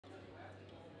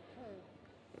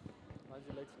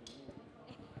lights on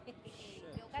me.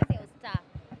 Ndio kazi ya star.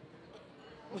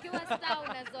 Ukiwa star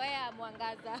unazoea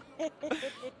mwangaza.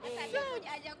 Sasa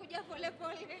hajakuja pole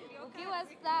pole ndio. Ukiwa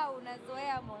star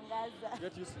unazoea mwangaza.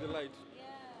 Get used to the light. Yeah.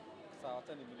 Sawa,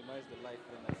 acha ni minimize the light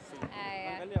then I see.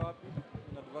 Aya. Angalia wapi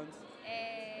in advance.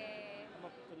 Kama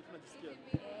tunajisikia.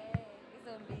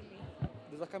 Hizo mbili.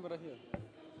 There's a camera here.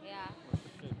 Yeah.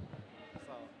 Okay.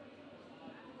 Sawa.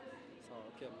 Sawa,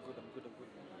 okay, I'm good.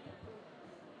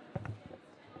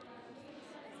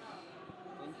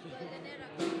 Thank you.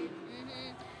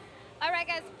 All right,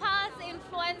 guys, Pulse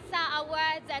Influencer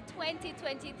Awards at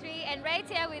 2023, and right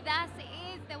here with us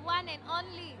is the one and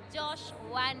only Josh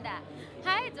Wanda.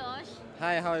 Hi, Josh.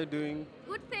 Hi, how are you doing?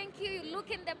 Good, thank you. You look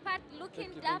in the part,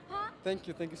 looking dapper. Thank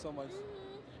you so much.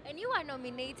 And you were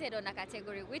nominated on a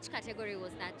category. Which category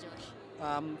was that, Josh?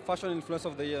 Fashion Influencer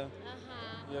of the Year.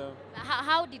 Yeah.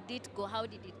 How did it go?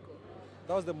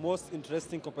 That was the most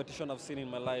interesting competition I've seen in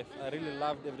my life. I really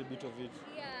loved every bit of it.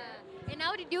 Yeah. And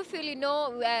how did you feel,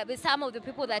 with some of the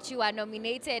people that you were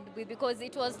nominated with? Because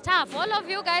it was tough. All of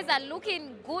you guys are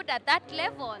looking good at that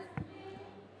level.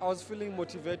 I was feeling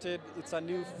motivated. It's a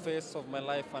new phase of my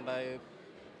life and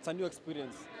it's a new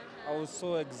experience. I was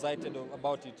so excited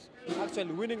about it.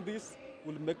 Actually, winning this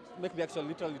will make me actually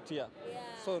literally tear. Yeah.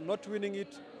 So not winning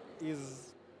it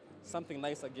is something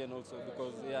nice again also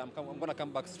because I'm going to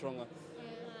come back stronger.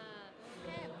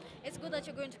 Okay. It's good that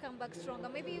you're going to come back stronger.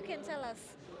 Maybe you can tell us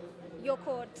your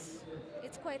quote.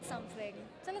 It's quite something.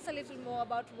 Tell us a little more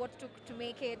about what took to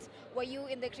make it. Were you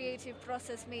in the creative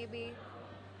process maybe?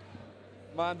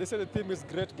 Man, they said the theme is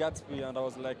Great Gatsby and I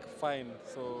was like, fine.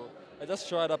 So I just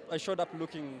showed up. I showed up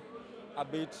looking a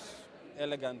bit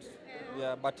elegant.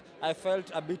 Yeah, but I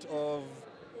felt a bit of,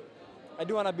 I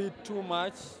didn't want to be too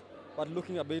much, but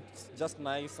looking a bit just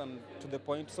nice and to the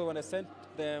point. So when I sent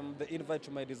them the invite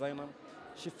to my designer,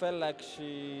 she felt like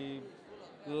she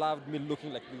loved me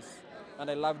looking like this. And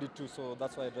I loved it too, so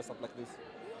that's why I dress up like this.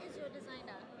 Who is your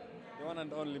designer? The one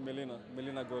and only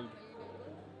Melina Gold.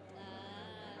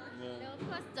 Now, of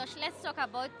course, Josh, let's talk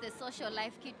about the social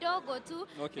life kidogo too.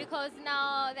 Okay. Because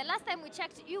now, the last time we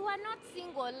checked, you were not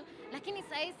single. Lakini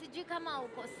sahi sijui kama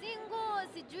uko single,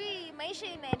 sijui maisha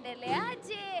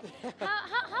inaendeleaje.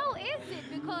 How is it?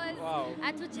 Because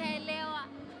hatujaelewa.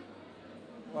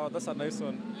 Wow, that's a nice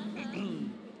one.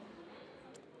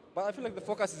 But I feel like the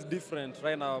focus is different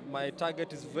right now. My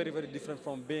target is very, very different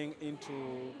from being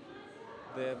into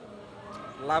the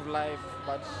love life.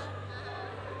 But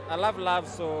I love love,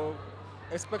 so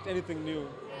expect anything new.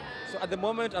 So at the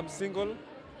moment, I'm single,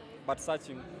 but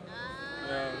searching.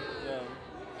 Yeah.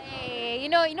 Hey,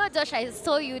 Josh, I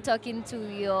saw you talking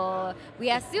to we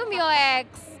assume your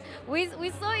ex. We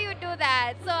saw you do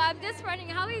that. So I'm just wondering,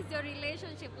 how is your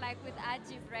relationship like with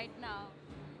Ajib right now?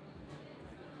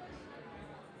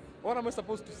 What am I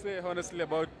supposed to say, honestly,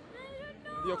 about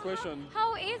your question?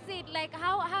 How is it? Like,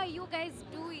 how are you guys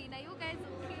doing? Are you guys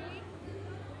okay?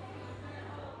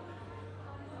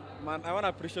 Man, I want to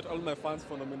appreciate all my fans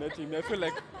for nominating me. I feel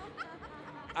like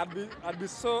I'd be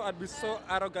so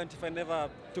arrogant if I never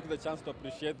took the chance to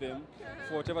appreciate them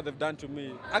for whatever they've done to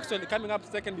me. Actually, coming up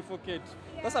second before Kate,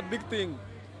 that's a big thing,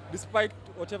 despite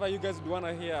whatever you guys do want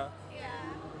to hear. Yeah.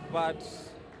 But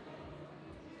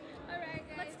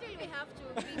But still we have to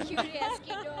be curious,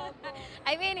 kidogo.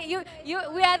 I mean,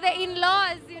 we are the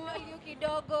in-laws, you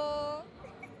kidogo.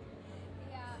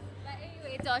 Yeah, but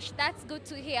anyway, Josh, that's good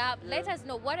to hear. Let us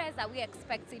know, what else are we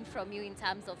expecting from you in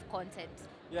terms of content?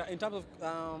 yeah, in terms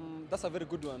of, that's a very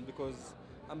good one because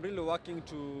I'm really working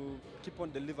to keep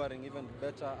on delivering even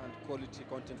better and quality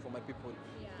content for my people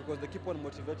because they keep on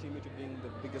motivating me to being the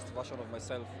biggest version of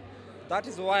myself. That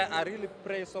is why I really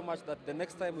pray so much that the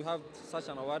next time we have such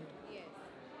an award,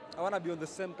 I want to be on the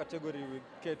same category with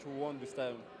Kate who won this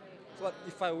time. So that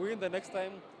if I win the next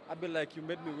time, I'll be like, you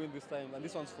made me win this time, and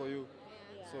this one's for you.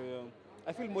 So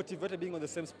I feel motivated being on the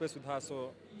same space with her,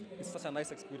 so it's such a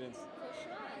nice experience. For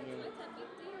sure. Yeah. That's a big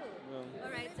deal. Yeah.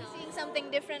 All right, so seeing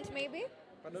something different maybe?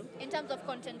 Pardon? In terms of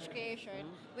content creation,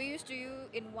 we're used to you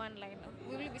in one lineup.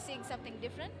 Will we be seeing something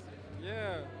different?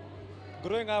 Yeah.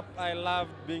 Growing up, I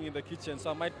loved being in the kitchen,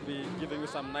 so I might be giving you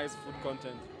some nice food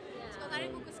content. So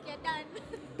karibu kusikia done.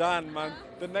 Done, man.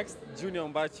 The next Junior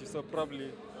Mbachi, so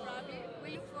probably. Probably.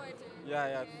 We look forward to it.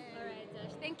 Yeah. All right,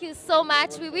 Josh. Thank you so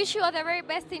much. We wish you all the very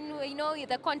best in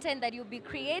the content that you'll be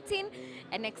creating,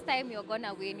 and next time you're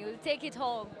gonna win. You'll take it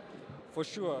home. For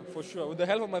sure. With the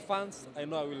help of my fans, I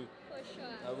know I will. For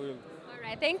sure. I will. All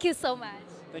right. Thank you so much.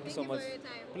 Thank you so much. for your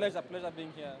time. Pleasure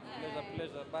being here.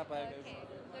 Pleasure. Bye-bye, guys. Okay.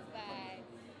 Goodbye.